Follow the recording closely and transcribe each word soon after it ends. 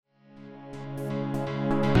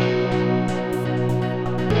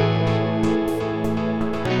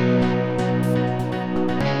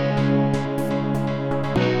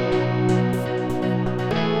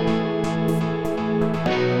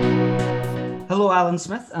Hello, Alan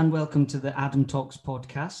Smith, and welcome to the Adam Talks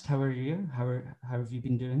podcast. How are you? How have you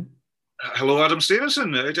been doing? Hello, Adam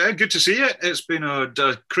Stevenson. Good to see you. It's been a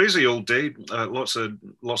crazy old day. Lots of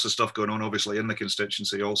stuff going on, obviously, in the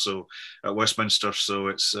constituency, also at Westminster. So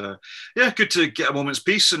it's good to get a moment's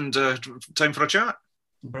peace and time for a chat.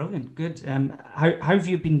 Brilliant, good. How have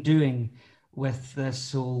you been doing with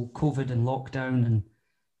this whole COVID and lockdown,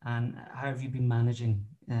 and how have you been managing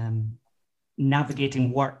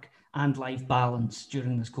navigating work and life balance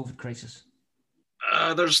during this COVID crisis?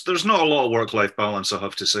 There's not a lot of work-life balance, I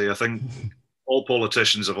have to say. I think all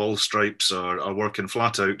politicians of all stripes are working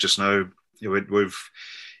flat out just now. We've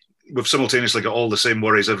simultaneously got all the same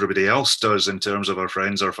worries everybody else does in terms of our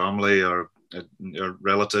friends, our family, our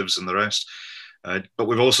relatives, and the rest. But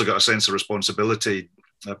we've also got a sense of responsibility,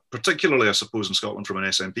 particularly, I suppose, in Scotland from an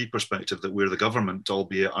SNP perspective, that we're the government,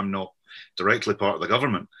 albeit I'm not directly part of the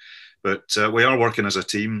government. But we are working as a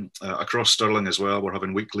team across Stirling as well. We're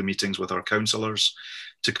having weekly meetings with our councillors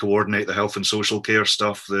to coordinate the health and social care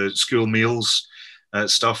stuff, the school meals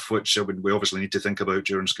stuff, which we obviously need to think about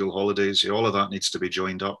during school holidays. All of that needs to be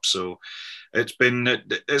joined up. So it's been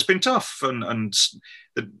tough, and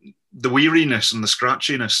the weariness and the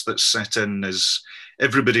scratchiness that's set in is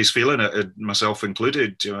everybody's feeling it, myself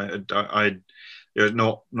included.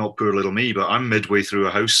 Not poor little me, but I'm midway through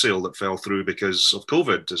a house sale that fell through because of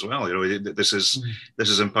COVID as well. This is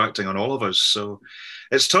impacting on all of us. So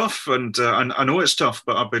it's tough, and I know it's tough,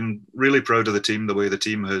 but I've been really proud of the team, the way the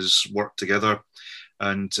team has worked together,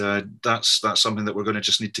 and that's something that we're going to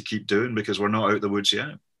just need to keep doing because we're not out of the woods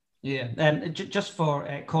yet. Yeah, just for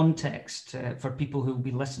context, for people who will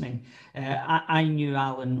be listening, I knew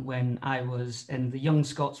Alan when I was in the Young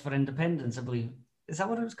Scots for Independence, I believe. Is that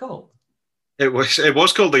what it was called? It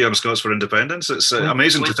was called the Young Scots for Independence. It's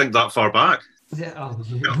amazing to think that far back. Oh,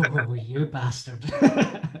 you bastard!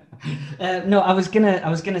 No, I was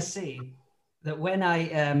gonna say that when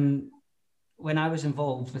I was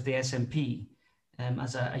involved with the SNP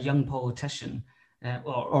as a young politician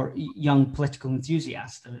or young political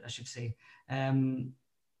enthusiast, I should say,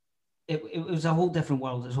 it was a whole different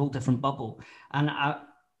world, it was a whole different bubble,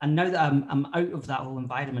 and now that I'm out of that whole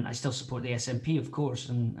environment, I still support the SNP, of course,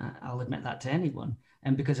 and I'll admit that to anyone,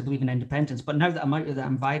 and because I believe in independence. But now that I'm out of that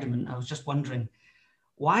environment, I was just wondering,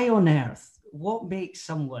 why on earth, what makes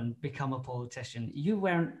someone become a politician? You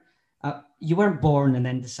weren't born and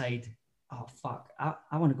then decide, oh, fuck,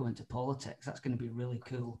 I want to go into politics. That's going to be really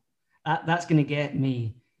cool. That's going to get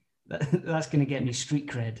me street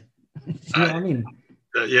cred. Do you know what I mean?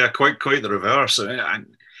 Yeah, quite the reverse.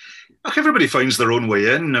 Look, everybody finds their own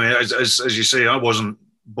way in. I mean, as you say, I wasn't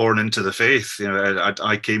born into the faith.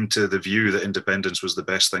 I came to the view that independence was the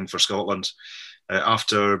best thing for Scotland. When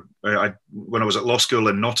I was at law school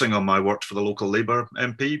in Nottingham, I worked for the local Labour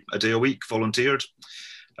MP a day a week, volunteered.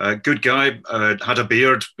 Good guy, had a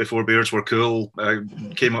beard before beards were cool,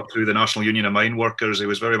 came up through the National Union of Mine Workers. He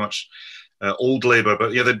was very much old Labour,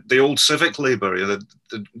 but the old civic Labour,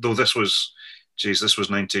 though this was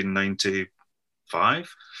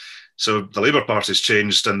 1995. So the Labour Party's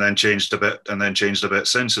changed and then changed a bit and then changed a bit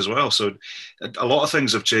since as well. So a lot of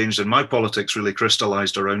things have changed, and my politics really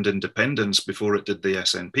crystallised around independence before it did the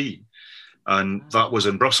SNP. And that was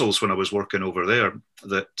in Brussels when I was working over there,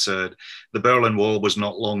 that the Berlin Wall was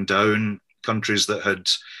not long down. Countries that had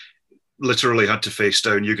literally had to face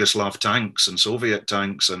down Yugoslav tanks and Soviet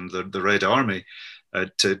tanks and the Red Army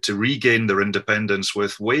to regain their independence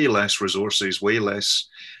with way less resources, way less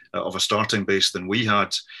of a starting base than we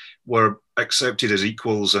had, were accepted as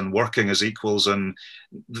equals and working as equals. And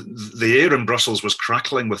the air in Brussels was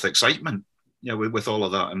crackling with excitement, with all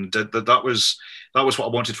of that. And that was what I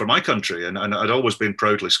wanted for my country. And I'd always been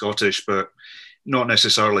proudly Scottish, but not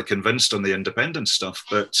necessarily convinced on the independence stuff.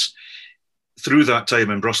 But through that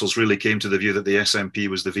time in Brussels, really came to the view that the SNP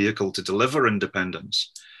was the vehicle to deliver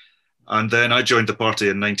independence. And then I joined the party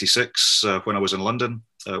in '96 when I was in London,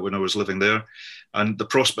 when I was living there. And the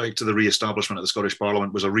prospect of the re-establishment of the Scottish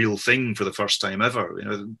Parliament was a real thing for the first time ever.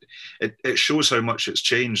 It shows how much it's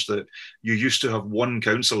changed, that you used to have one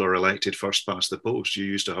councillor elected first past the post. You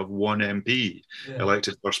used to have one MP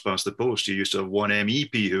elected first past the post. You used to have one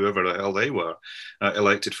MEP, whoever the hell they were,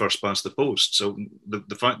 elected first past the post. So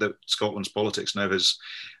the fact that Scotland's politics now has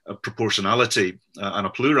a proportionality and a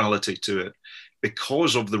plurality to it,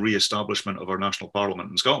 because of the re-establishment of our national parliament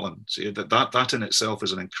in Scotland. See, that in itself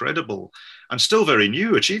is an incredible and still very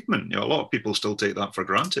new achievement. A lot of people still take that for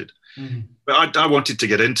granted. Mm-hmm. But I wanted to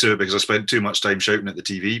get into it because I spent too much time shouting at the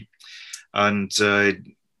TV. And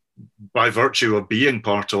by virtue of being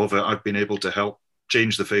part of it, I've been able to help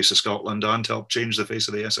change the face of Scotland and help change the face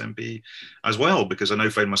of the SNP as well, because I now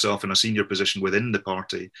find myself in a senior position within the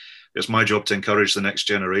party. It's my job to encourage the next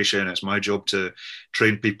generation. It's my job to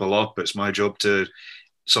train people up. It's my job to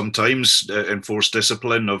sometimes enforce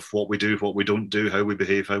discipline of what we do, what we don't do, how we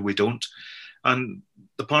behave, how we don't. And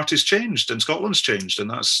the party's changed and Scotland's changed, and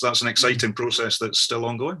that's an exciting process that's still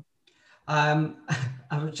ongoing.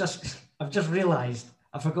 I've just realised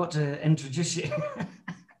I forgot to introduce you.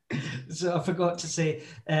 So I forgot to say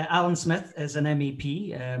Alan Smith is an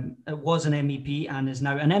MEP, was an MEP and is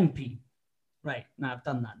now an MP. Right, now I've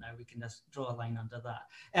done that now. We can just draw a line under that.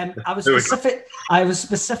 I was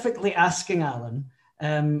specifically asking Alan,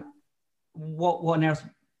 what on earth,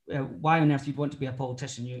 why on earth you'd want to be a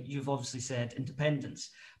politician. You've obviously said independence,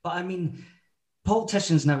 but I mean,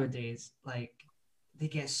 politicians nowadays, like, they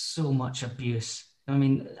get so much abuse. I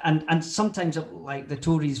mean, and sometimes, like the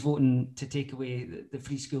Tories voting to take away the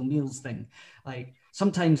free school meals thing, like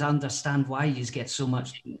sometimes I understand why you get so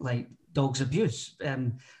much like dogs abuse.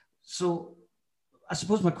 So I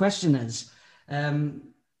suppose my question is,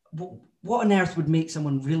 what on earth would make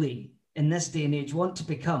someone really, in this day and age, want to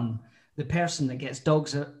become the person that gets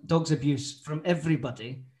dogs abuse from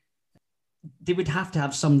everybody? They would have to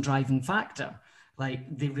have some driving factor,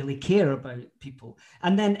 like they really care about people.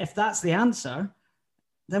 And then if that's the answer,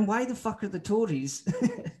 then why the fuck are the Tories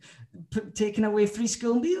taking away free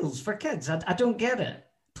school meals for kids? I don't get it.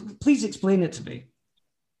 Please explain it to me.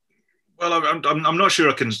 Well, I'm not sure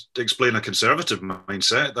I can explain a conservative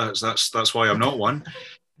mindset. That's why I'm not one.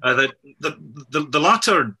 The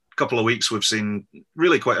latter couple of weeks we've seen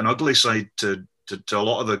really quite an ugly side to a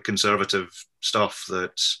lot of the conservative stuff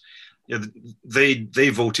that, you know, they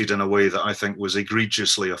voted in a way that I think was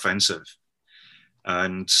egregiously offensive.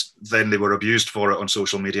 And then they were abused for it on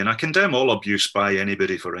social media. And I condemn all abuse by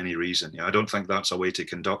anybody for any reason. I don't think that's a way to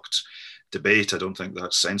conduct debate. I don't think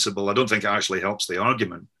that's sensible. I don't think it actually helps the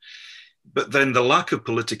argument. But then the lack of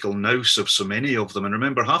political nous of so many of them, and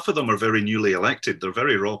remember, half of them are very newly elected. They're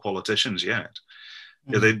very raw politicians yet.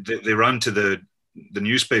 Mm-hmm. They ran to the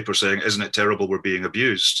newspaper saying, "Isn't it terrible we're being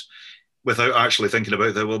abused?" without actually thinking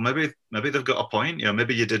about that. Well, maybe they've got a point.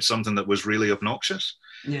 Maybe you did something that was really obnoxious.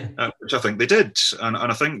 Yeah, which I think they did, and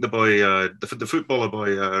I think the boy, the footballer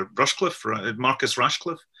boy, Marcus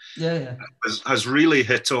Rashcliffe, has really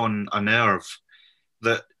hit on a nerve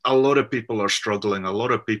that a lot of people are struggling. A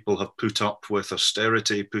lot of people have put up with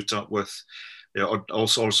austerity, put up with all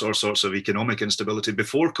sorts of economic instability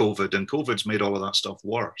before COVID, and COVID's made all of that stuff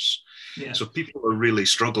worse. Yeah. So people are really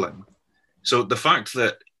struggling. So the fact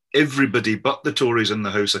that everybody but the Tories in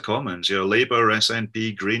the House of Commons, Labour,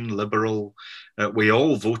 SNP, Green, Liberal, we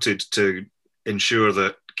all voted to ensure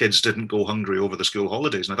that kids didn't go hungry over the school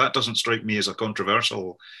holidays. Now, that doesn't strike me as a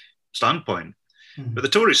controversial standpoint, but the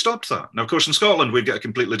Tories stopped that. Now, of course, in Scotland, we've got a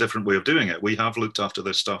completely different way of doing it. We have looked after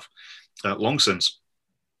this stuff long since,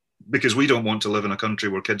 because we don't want to live in a country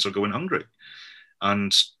where kids are going hungry.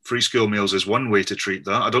 And free school meals is one way to treat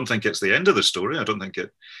that. I don't think it's the end of the story. I don't think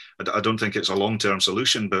it's a long-term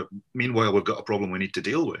solution. But meanwhile, we've got a problem we need to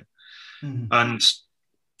deal with. Mm-hmm. And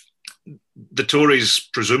the Tories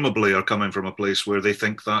presumably are coming from a place where they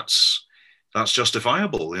think that's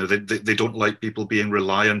justifiable. They don't like people being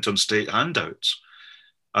reliant on state handouts.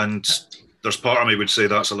 And there's part of me would say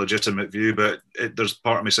that's a legitimate view, but there's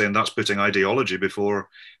part of me saying that's putting ideology before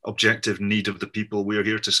objective need of the people we're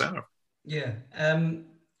here to serve. Yeah.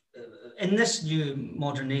 In this new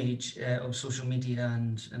modern age of social media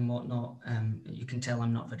and whatnot, you can tell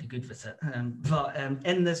I'm not very good with it. But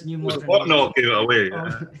in this new modern whatnot, give it away.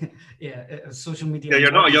 Social media. Yeah,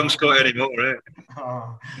 you're not a young Scot anymore,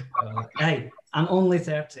 right? Hey, I'm only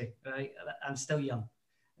 30, right? I'm still young.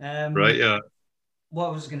 Right, yeah. What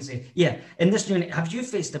I was going to say, in this new, have you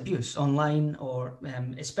faced abuse online, or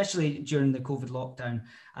especially during the COVID lockdown?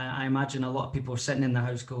 I imagine a lot of people are sitting in the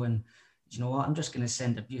house going, you know what, I'm just going to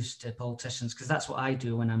send abuse to politicians, because that's what I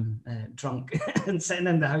do when I'm drunk and sitting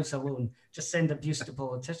in the house alone, just send abuse to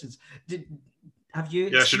politicians. Have you?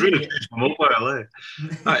 Yeah, I should really change my mobile,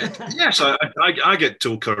 Yes, I get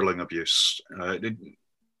toe curling abuse.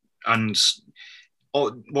 And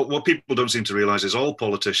what people don't seem to realise is all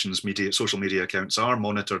politicians' social media accounts are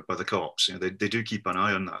monitored by the cops. They do keep an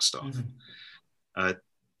eye on that stuff. Mm-hmm.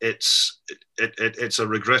 It's a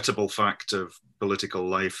regrettable fact of political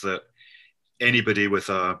life that anybody with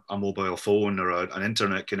a mobile phone or an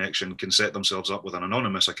internet connection can set themselves up with an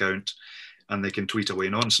anonymous account, and they can tweet away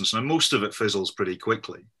nonsense. Now, most of it fizzles pretty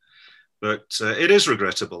quickly, but it is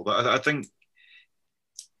regrettable. But I think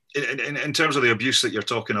in terms of the abuse that you're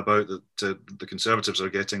talking about that the Conservatives are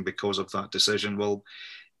getting because of that decision, well,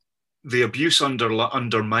 the abuse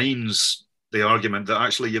undermines the argument that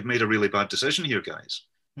actually you've made a really bad decision here, guys.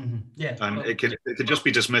 Mm-hmm. Yeah, and it can just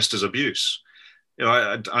be dismissed as abuse.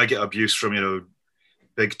 I get abuse from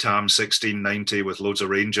Big Tam 1690 with loads of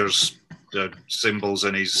Rangers symbols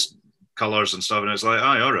in his colours and stuff, and it's like,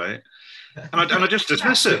 aye, all right. And I just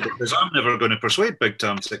dismiss it because I'm never going to persuade Big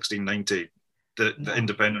Tam 1690 that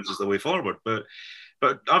independence is the way forward. But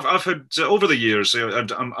I've had over the years,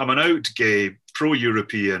 I'm an out gay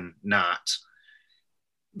pro-European nat.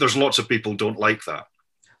 There's lots of people don't like that.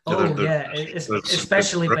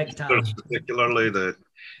 Especially Big Tam. Particularly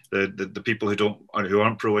the people who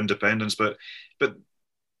aren't pro-independence, but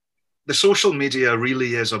the social media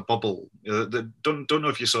really is a bubble. Don't know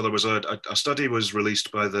if you saw, there was a study was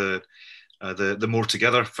released by the More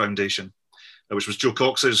Together Foundation, which was Joe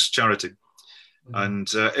Cox's charity, and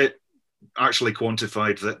it actually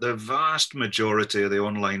quantified that the vast majority of the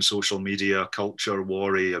online social media culture,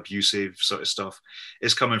 worry, abusive sort of stuff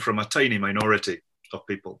is coming from a tiny minority of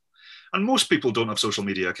people. And most people don't have social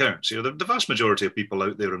media accounts. The vast majority of people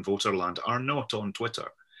out there in Voterland are not on Twitter,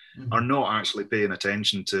 are not actually paying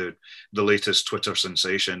attention to the latest Twitter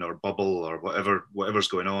sensation or bubble or whatever's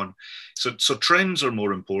going on. So trends are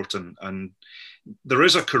more important, and there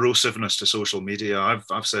is a corrosiveness to social media.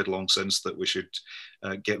 I've said long since that we should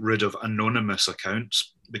get rid of anonymous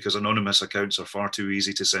accounts, because anonymous accounts are far too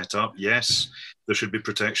easy to set up. Yes, there should be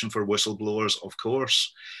protection for whistleblowers, of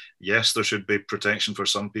course. Yes, there should be protection for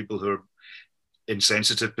some people who are in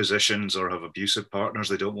sensitive positions or have abusive partners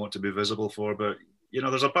they don't want to be visible for. But,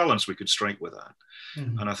 there's a balance we could strike with that.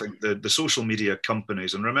 Mm-hmm. And I think the social media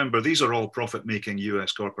companies, and remember, these are all profit-making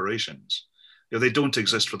US corporations. They don't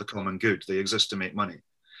exist for the common good. They exist to make money.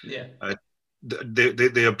 Yeah.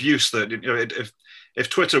 The abuse that, if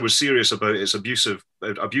Twitter was serious about its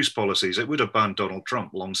abuse policies, it would have banned Donald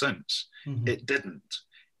Trump long since. Mm-hmm. It didn't,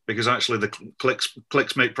 because actually the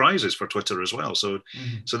clicks make prizes for Twitter as well. So,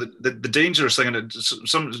 so the dangerous thing,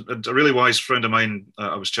 and a really wise friend of mine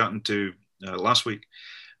I was chatting to last week,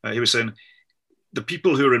 he was saying the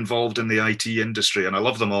people who are involved in the IT industry, and I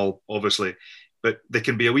love them all, obviously, but they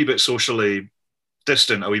can be a wee bit socially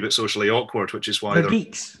distant, a wee bit socially awkward, which is why they're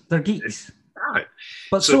geeks. They're geeks. Right.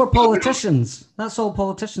 But so are politicians. That's all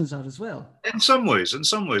politicians are as well. In some ways, I'll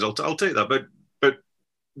take that. But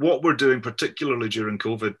what we're doing, particularly during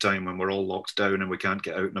COVID time, when we're all locked down and we can't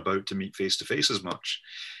get out and about to meet face to face as much,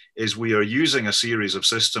 is we are using a series of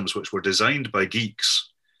systems which were designed by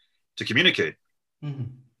geeks to communicate. Mm-hmm.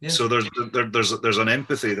 Yeah. So there's an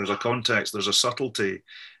empathy, there's a context, there's a subtlety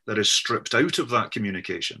that is stripped out of that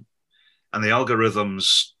communication, and the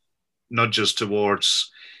algorithms nudge us towards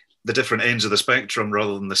the different ends of the spectrum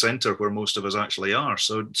rather than the center where most of us actually are.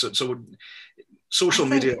 So social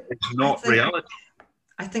media is not reality.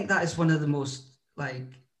 I think that is one of the most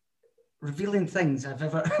revealing things I've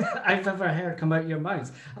ever heard come out of your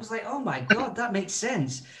mouth. I was like, oh my God, that makes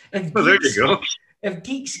sense. There you go. If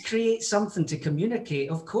geeks create something to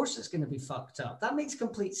communicate, of course it's going to be fucked up. That makes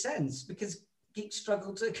complete sense, because geeks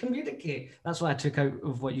struggle to communicate. That's what I took out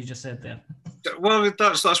of what you just said there. Well,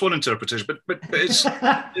 that's one interpretation, but it's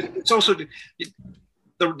it's also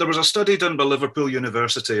there was a study done by Liverpool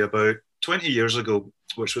University about 20 years ago,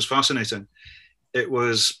 which was fascinating. It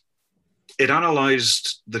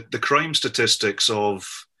analysed the crime statistics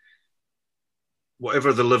of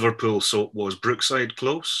whatever the Liverpool soap was, Brookside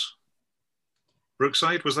Close.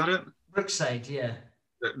 Brookside, was that it? Brookside, yeah.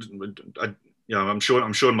 I'm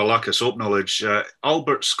showing my lack of soap knowledge.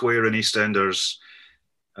 Albert Square in EastEnders,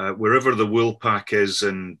 wherever the Woolpack is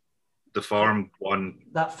in the farm one.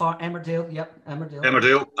 That farm, Emmerdale, yep, Emmerdale.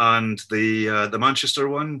 Emmerdale, and the Manchester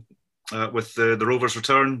one with the Rovers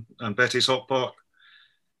Return and Betty's Hot Pot.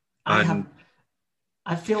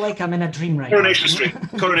 I feel like I'm in a dream right Coronation Street.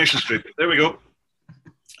 Coronation Street. There we go.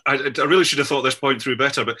 I really should have thought this point through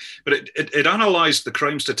better, but it analysed the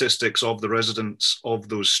crime statistics of the residents of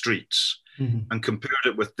those streets and compared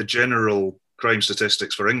it with the general crime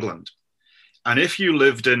statistics for England. And if you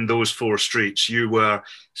lived in those four streets, you were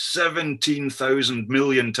 17,000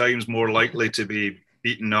 million times more likely to be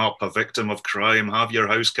beaten up, a victim of crime, have your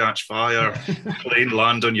house catch fire, plane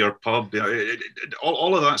land on your pub,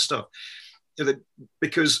 all of that stuff.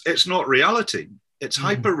 Because it's not reality, it's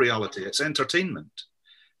hyper reality, it's entertainment.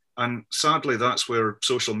 And sadly, that's where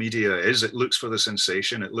social media is. It looks for the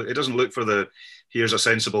sensation. It doesn't look for here's a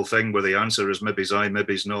sensible thing where the answer is maybe's aye,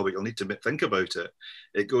 maybe's no, but you'll need to think about it.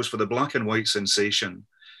 It goes for the black and white sensation.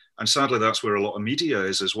 And sadly, that's where a lot of media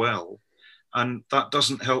is as well. And that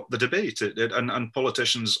doesn't help the debate. And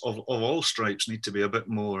politicians of all stripes need to be a bit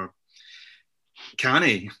more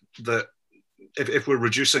canny that if we're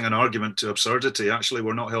reducing an argument to absurdity, actually,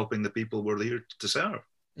 we're not helping the people we're here to serve.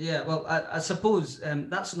 Yeah, well, I suppose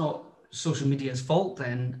that's not social media's fault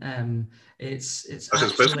then. That's its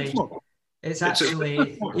business model. It's It's its business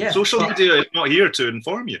actually model. yeah, Social media is not here to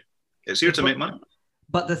inform you. It's here to make but money.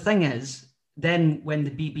 but the thing is, then when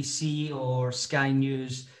the BBC or Sky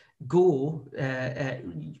News go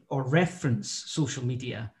or reference social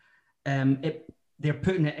media, they're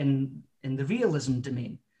putting it in the realism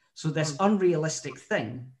domain. So this unrealistic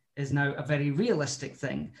thing is now a very realistic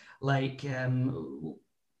thing. Like,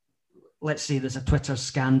 let's say there's a Twitter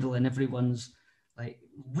scandal and everyone's like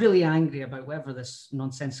really angry about whatever this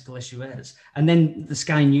nonsensical issue is, and then the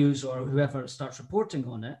Sky News or whoever starts reporting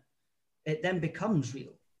on it, it then becomes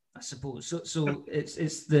real, I suppose. So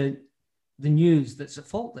it's the news that's at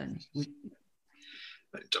fault then.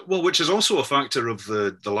 Well, which is also a factor of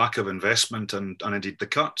the lack of investment and indeed the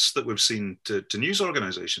cuts that we've seen to news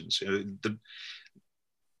organisations.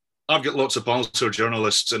 I've got lots of pals who are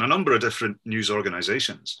journalists in a number of different news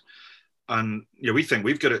organisations, and we think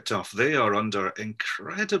we've got it tough. They are under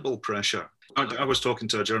incredible pressure. I was talking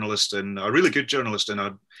to a really good journalist in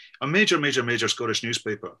a major Scottish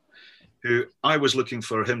newspaper, who I was looking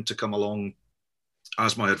for him to come along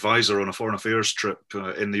as my advisor on a foreign affairs trip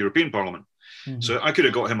in the European Parliament. Mm-hmm. So I could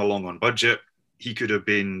have got him along on budget. He could have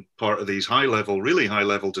been part of these really high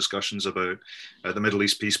level discussions about the Middle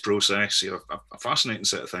East peace process, a fascinating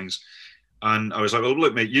set of things. And I was like, well,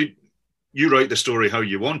 look, mate, you write the story how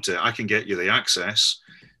you want it. I can get you the access.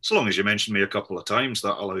 So long as you mention me a couple of times,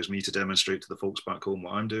 that allows me to demonstrate to the folks back home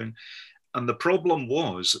what I'm doing. And the problem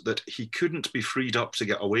was that he couldn't be freed up to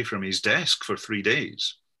get away from his desk for 3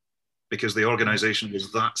 days because the organization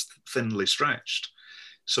was that thinly stretched.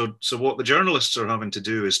 So what the journalists are having to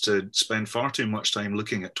do is to spend far too much time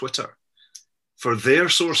looking at Twitter for their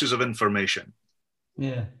sources of information.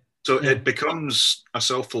 Yeah. So it becomes a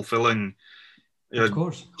self-fulfilling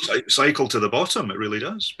cycle to the bottom. It really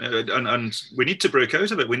does. And we need to break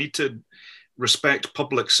out of it. We need to respect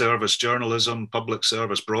public service journalism, public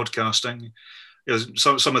service broadcasting.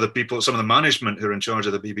 Some of the management who are in charge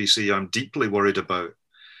of the BBC, I'm deeply worried about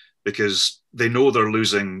because they know they're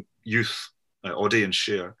losing youth audience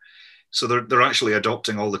share. So they're actually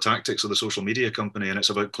adopting all the tactics of the social media company, and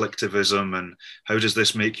it's about clicktivism and how does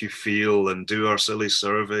this make you feel and do our silly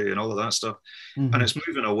survey and all of that stuff. Mm-hmm. And it's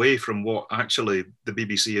moving away from what actually the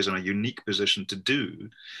BBC is in a unique position to do.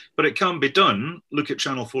 But it can be done. Look at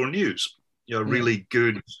Channel 4 News. Really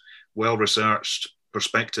good, well-researched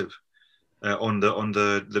perspective on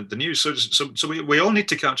the news. So we all need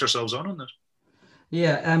to catch ourselves on this.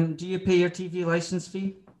 Yeah. Do you pay your TV license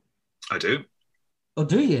fee? I do. Oh,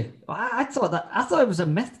 do you? I thought it was a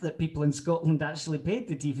myth that people in Scotland actually paid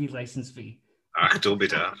the TV license fee. Don't be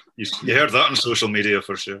daft. You heard that on social media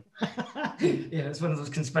for sure. Yeah, it's one of those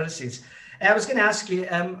conspiracies. I was going to ask you,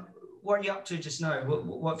 what are you up to just now?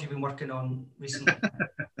 What have you been working on recently?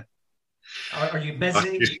 Are you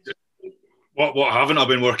busy? What haven't I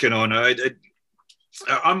been working on? I'm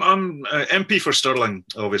MP for Stirling,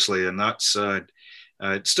 obviously, and that's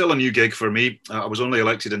still a new gig for me. I was only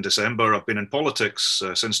elected in December. I've been in politics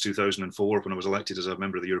since 2004 when I was elected as a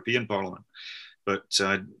member of the European Parliament. But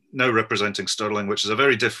now representing Stirling, which is a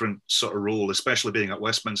very different sort of role, especially being at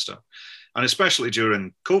Westminster. And especially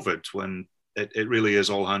during COVID, when it really is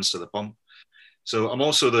all hands to the pump. So I'm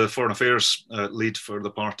also the Foreign Affairs lead for the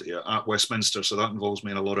party at Westminster. So that involves me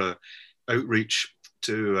in a lot of outreach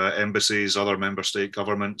to embassies, other member state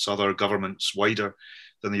governments, other governments wider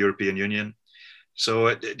than the European Union. So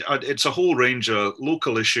it's a whole range of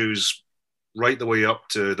local issues, right the way up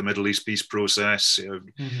to the Middle East peace process.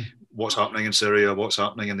 What's happening in Syria? What's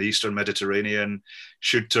happening in the Eastern Mediterranean?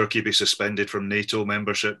 Should Turkey be suspended from NATO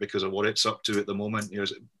membership because of what it's up to at the moment?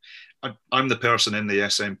 I'm the person in the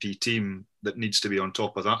SNP team that needs to be on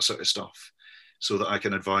top of that sort of stuff, so that I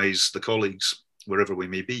can advise the colleagues wherever we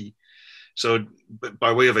may be. So,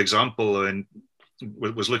 by way of example, and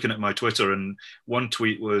was looking at my Twitter, and one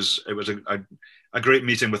tweet was a great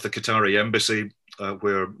meeting with the Qatari embassy,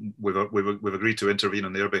 where we've agreed to intervene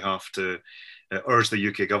on their behalf to urge the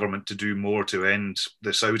UK government to do more to end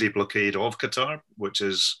the Saudi blockade of Qatar, which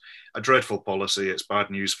is a dreadful policy. It's bad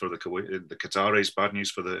news for the Qataris, bad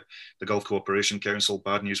news for the Gulf Cooperation Council,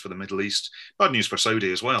 bad news for the Middle East, bad news for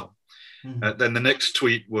Saudi as well. Mm-hmm. Then the next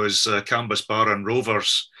tweet was Cambus Barron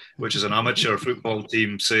Rovers, which is an amateur football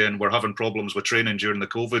team, saying we're having problems with training during the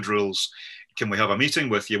COVID rules. Can we have a meeting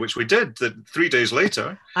with you? Which we did 3 days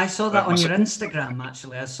later. I saw that on your Instagram,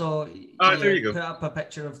 actually. I saw there you go. Put up a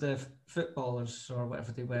picture of the footballers or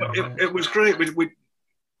whatever they were. It was great.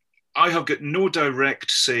 I have got no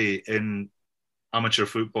direct say in amateur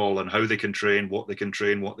football and how they can train, what they can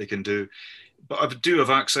do. But I do have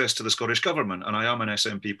access to the Scottish Government, and I am an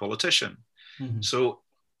SNP politician. Mm-hmm. So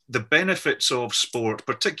the benefits of sport,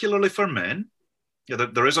 particularly for men,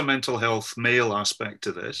 there is a mental health male aspect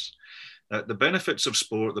to this. The benefits of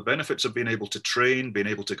sport, the benefits of being able to train, being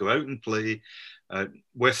able to go out and play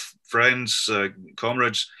with friends,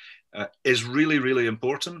 comrades, is really, really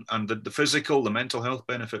important. And the physical, the mental health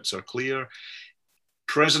benefits are clear.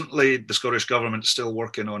 Presently, the Scottish Government is still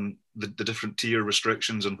working on the different tier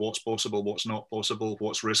restrictions and what's possible, what's not possible,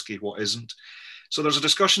 what's risky, what isn't. So there's a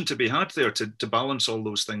discussion to be had there to balance all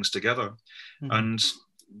those things together. Mm-hmm. And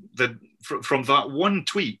from that one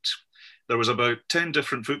tweet, there was about 10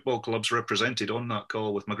 different football clubs represented on that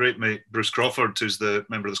call with my great mate, Bruce Crawford, who's the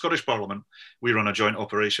member of the Scottish Parliament. We run a joint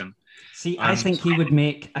operation. See, I think he would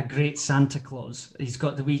make a great Santa Claus. He's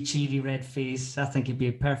got the wee cheery red face. I think he'd be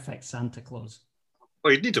a perfect Santa Claus.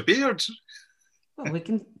 Well, he'd need a beard. Well, we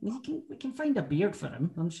can find a beard for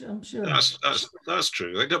him. I'm sure. That's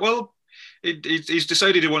true. Well, he's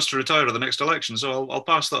decided he wants to retire at the next election, so I'll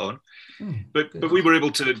pass that on. But we were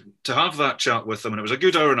able to have that chat with him, and it was a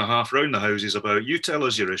good hour and a half round the houses about, you tell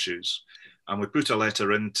us your issues. And we put a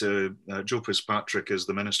letter into Joe Fitzpatrick as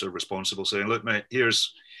the minister responsible, saying, look, mate,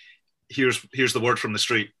 here's the word from the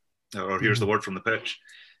street, or here's the word from the pitch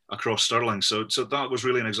across Stirling. So that was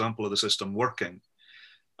really an example of the system working.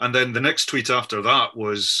 And then the next tweet after that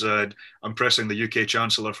was, I'm pressing the UK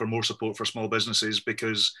Chancellor for more support for small businesses,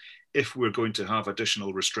 because if we're going to have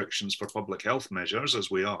additional restrictions for public health measures, as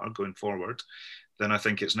we are going forward, then I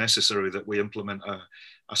think it's necessary that we implement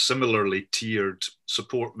a similarly tiered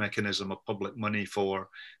support mechanism of public money for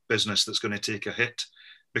business that's going to take a hit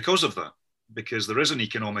because of that, because there is an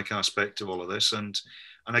economic aspect of all of this. And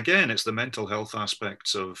again, it's the mental health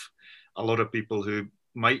aspects of a lot of people who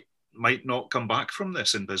might not come back from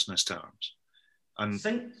this in business terms. And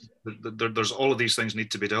there's all of these things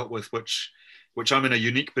need to be dealt with, which I'm in a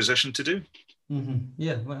unique position to do. Mm-hmm.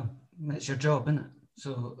 Yeah, well, it's your job, isn't it?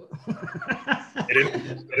 So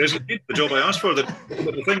it is indeed the job I asked for. But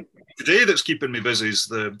the thing today that's keeping me busy is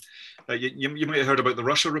you might have heard about the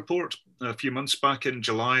Russia report a few months back in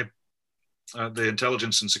July. The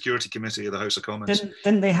Intelligence and Security Committee of the House of Commons.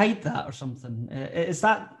 Didn't they hide that or something? Is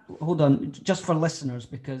that, hold on, just for listeners,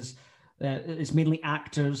 because it's mainly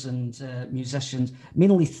actors and musicians,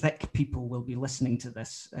 mainly thick people will be listening to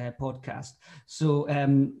this podcast. So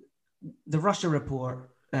the Russia report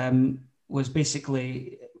was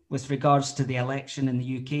basically with regards to the election in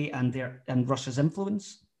the UK and Russia's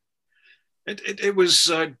influence. It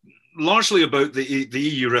was largely about the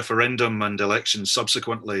EU referendum and elections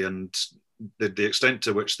subsequently, and the extent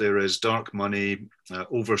to which there is dark money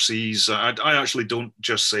overseas. I actually don't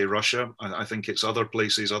just say Russia. I think it's other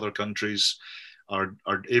places, other countries are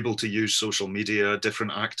able to use social media.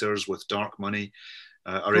 Different actors with dark money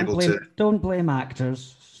Don't blame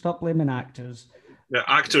actors. Stop blaming actors. Yeah,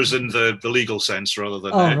 actors in the legal sense rather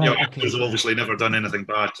than actors have obviously never done anything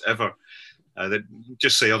bad ever. They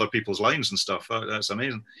just say other people's lines and stuff. That's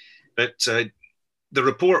amazing. But the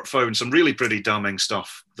report found some really pretty damning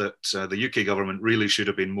stuff that the UK government really should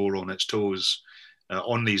have been more on its toes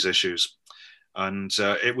on these issues. And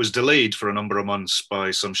it was delayed for a number of months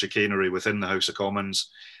by some chicanery within the House of Commons,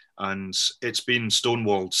 and it's been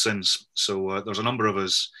stonewalled since. So there's a number of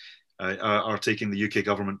us are taking the UK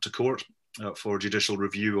government to court for judicial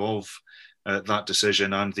review of that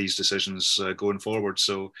decision and these decisions going forward.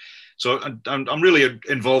 So I'm really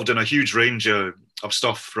involved in a huge range of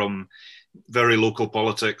stuff, from very local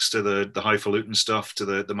politics to the highfalutin stuff to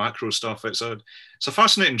the macro stuff. It's a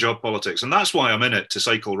fascinating job, politics, and that's why I'm in it, to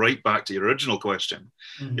cycle right back to your original question.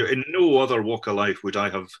 Mm-hmm. In no other walk of life would I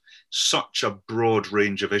have such a broad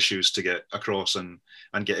range of issues to get across and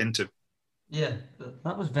get into. Yeah,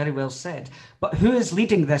 that was very well said. But who is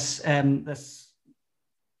leading this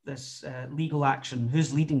legal action?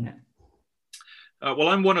 Who's leading it? Well,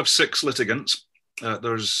 I'm one of 6 litigants.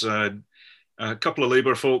 There's a couple of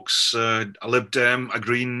Labour folks, a Lib Dem, a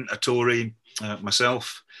Green, a Tory,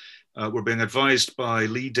 myself. We're being advised by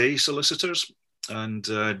Lee Day solicitors, and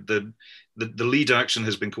the lead action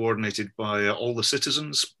has been coordinated by All the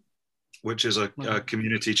Citizens, which is a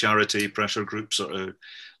community charity pressure group, sort of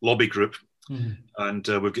lobby group. Mm-hmm. And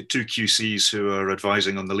we've got 2 QCs who are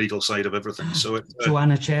advising on the legal side of everything. So it's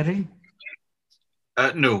Joanna Cherry?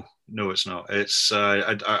 No, it's not. It's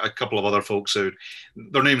a couple of other folks who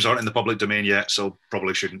their names aren't in the public domain yet, so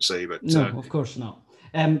probably shouldn't say. But no, of course not.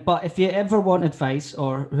 But if you ever want advice,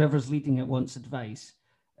 or whoever's leading it wants advice,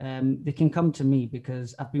 they can come to me,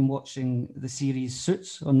 because I've been watching the series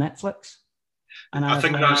Suits on Netflix. And I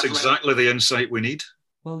think that's exactly the insight we need.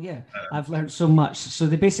 Well, yeah, I've learned so much. So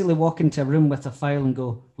they basically walk into a room with a file and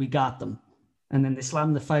go, "We got them," and then they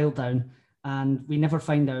slam the file down, and we never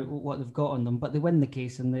find out what they've got on them. But they win the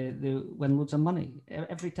case, and they win loads of money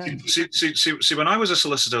every time. See, when I was a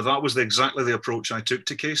solicitor, that was exactly the approach I took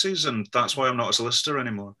to cases, and that's why I'm not a solicitor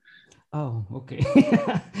anymore. Oh, okay.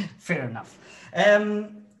 Fair enough.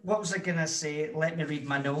 What was I going to say? Let me read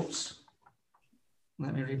my notes.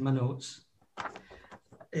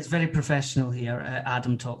 It's very professional here at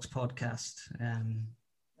Adam Talks podcast.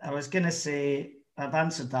 I was going to say, I've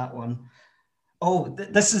answered that one. Oh,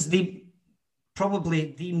 this is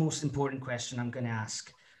probably the most important question I'm going to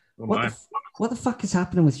ask. Oh, what the fuck is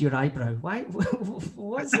happening with your eyebrow? Why?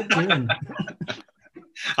 What's it doing?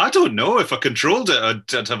 I don't know. If I controlled it,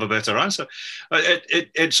 I'd have a better answer.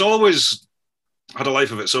 It's always had a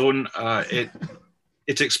life of its own.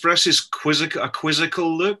 It expresses a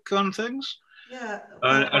quizzical look on things. Yeah.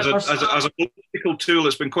 As a political tool,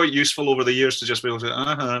 it's been quite useful over the years to just be able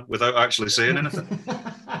to without actually saying anything.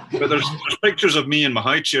 But there's pictures of me in my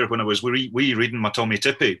high chair when I was wee reading my Tommy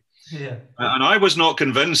Tippy. Yeah. And I was not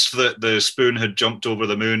convinced that the spoon had jumped over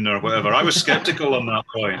the moon or whatever. I was skeptical on that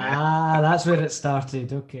point. That's where it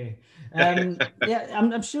started. Okay. Yeah,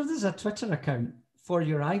 I'm sure there's a Twitter account for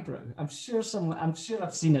your eyebrow. I'm sure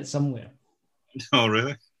I've seen it somewhere. Oh,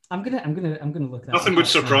 really? I'm gonna look that. Nothing would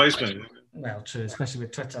surprise me. Well, true, especially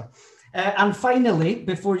with Twitter. And finally,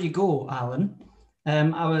 before you go, Alan,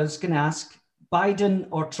 I was going to ask, Biden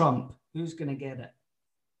or Trump, who's going to get it?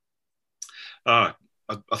 I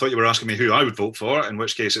thought you were asking me who I would vote for, in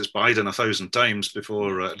which case it's Biden 1,000 times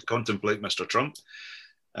before contemplate Mr. Trump.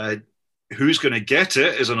 Who's going to get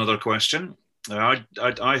it is another question. I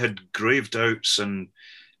had grave doubts, and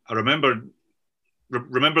I remember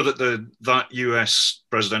that US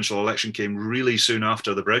presidential election came really soon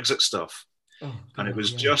after the Brexit stuff. And it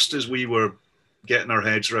was just as we were getting our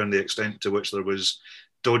heads around the extent to which there was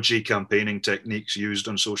dodgy campaigning techniques used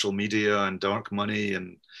on social media and dark money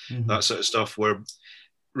and that sort of stuff, where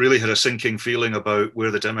really had a sinking feeling about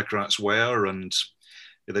where the Democrats were. And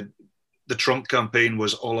the Trump campaign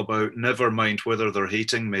was all about, never mind whether they're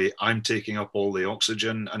hating me, I'm taking up all the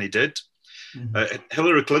oxygen. And he did.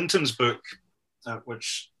 Hillary Clinton's book,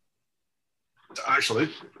 which actually,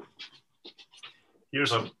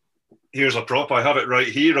 here's a prop. I have it right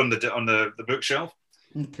here on the bookshelf.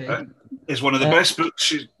 Okay, is one of the best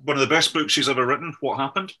books she's ever written. What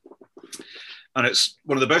Happened, and it's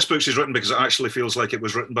one of the best books she's written because it actually feels like it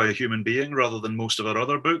was written by a human being rather than most of her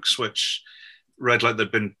other books, which read like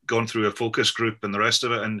they'd been gone through a focus group and the rest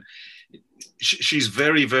of it. And she's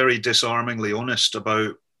very, very disarmingly honest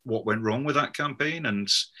about what went wrong with that campaign.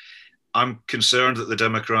 And I'm concerned that the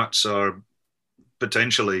Democrats are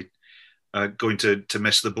potentially going to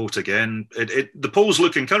miss the boat again. The polls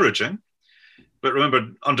look encouraging, but remember,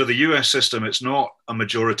 under the US system, it's not a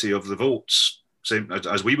majority of the votes, same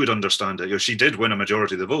as we would understand it. She did win a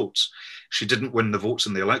majority of the votes. She didn't win the votes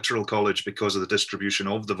in the Electoral College because of the distribution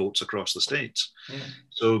of the votes across the states. Yeah.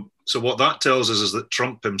 So what that tells us is that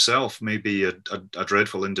Trump himself may be a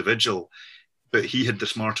dreadful individual, but he had the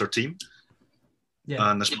smarter team.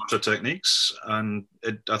 Yeah. And the smarter techniques, and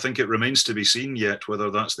I think it remains to be seen yet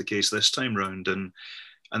whether that's the case this time round. And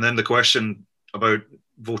then the question about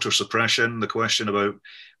voter suppression, the question about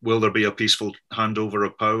will there be a peaceful handover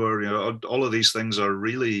of power, all of these things are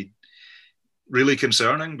really, really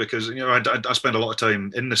concerning because I spend a lot of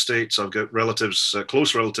time in the States. I've got relatives,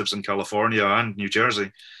 close relatives in California and New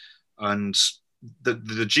Jersey, and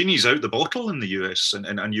the genie's out the bottle in the US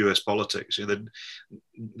and US politics. The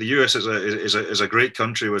US is a great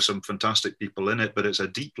country with some fantastic people in it, but it's a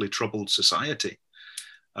deeply troubled society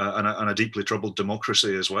and a deeply troubled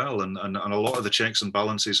democracy as well. And a lot of the checks and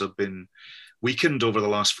balances have been weakened over the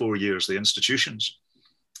last 4 years, the institutions.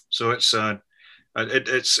 So it's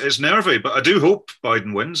nervy, but I do hope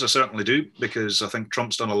Biden wins. I certainly do, because I think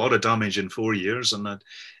Trump's done a lot of damage in 4 years, and that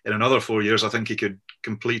in another 4 years, I think he could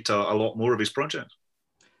complete a lot more of his project.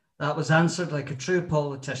 That was answered like a true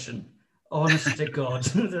politician. Honest to God.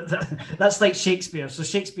 That's like Shakespeare. So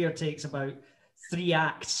Shakespeare takes about 3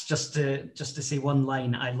 acts just to say one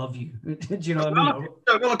line, "I love you." Do you know what I mean?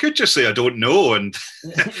 Well, I could just say I don't know, and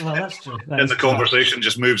well, that's true. And the conversation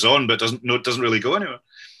just moves on, but doesn't really go anywhere.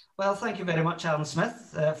 Well, thank you very much, Alan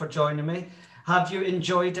Smith, for joining me. Have you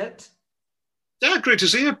enjoyed it? Yeah, great to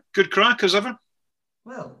see you. Good crack as ever.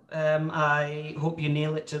 Well, I hope you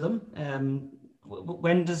nail it to them.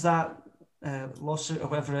 When does that lawsuit or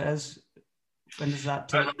whatever it is, when does that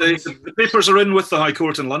take place? The papers are in with the High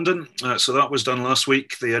Court in London, so that was done last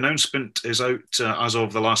week. The announcement is out as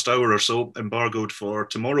of the last hour or so, embargoed for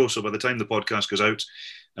tomorrow. So by the time the podcast goes out,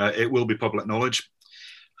 it will be public knowledge.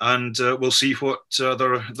 and we'll see what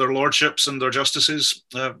their lordships and their justices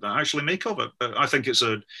actually make of it. But I think it's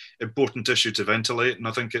an important issue to ventilate, and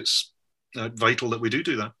I think it's vital that we do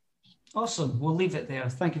that. Awesome. We'll leave it there.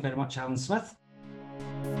 Thank you very much, Alan Smith.